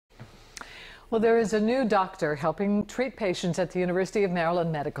Well, there is a new doctor helping treat patients at the University of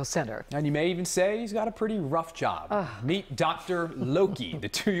Maryland Medical Center. And you may even say he's got a pretty rough job. Meet Dr. Loki. The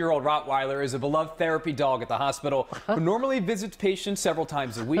 2-year-old Rottweiler is a beloved therapy dog at the hospital who normally visits patients several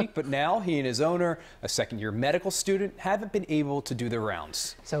times a week, but now he and his owner, a second-year medical student, haven't been able to do their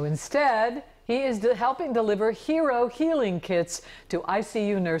rounds. So instead, he is helping deliver hero healing kits to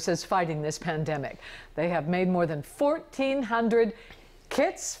ICU nurses fighting this pandemic. They have made more than 1,400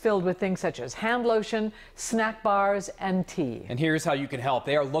 kits filled with things such as hand lotion, snack bars, and tea. And here's how you can help.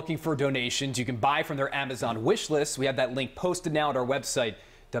 They are looking for donations. You can buy from their Amazon wish list. We have that link posted now at our website,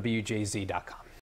 WJZ.com.